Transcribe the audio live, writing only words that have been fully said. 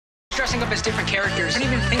dressing up as different characters. I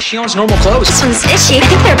don't even think she owns normal clothes. This one's itchy. I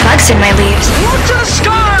think there are bugs in my leaves. What the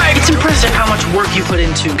sky! It's impressive how much work you put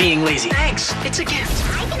into being lazy. Thanks. It's a gift.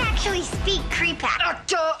 I can actually speak Creepak.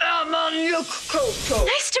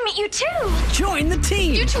 Nice to meet you too. Join the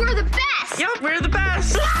team. You two are the best. Yep, we're the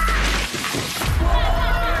best.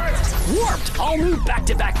 Warped, all new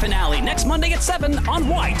back-to-back finale next Monday at 7 on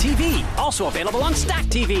Ytv. Also available on Stack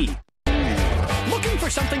TV. Looking for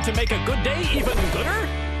something to make a good day even gooder?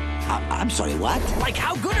 I'm sorry, what? Like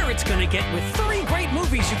how gooder it's gonna get with 3 great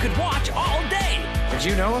movies you could watch all day. Did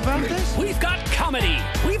you know about this? We've got comedy.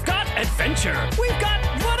 We've got adventure. We've got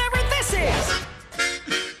whatever this is.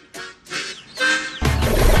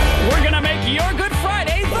 We're gonna make your Good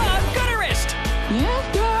Friday the gooderest.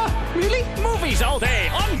 Yeah? Really? Movies all day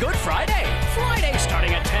on Good Friday. Friday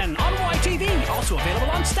starting at 10 on Ytv. Also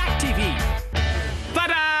available on Stack TV.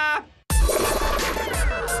 Ta-da!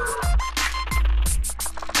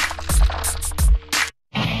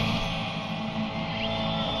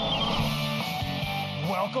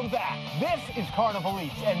 Welcome back. This is Carnival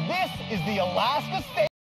Eats, and this is the Alaska State.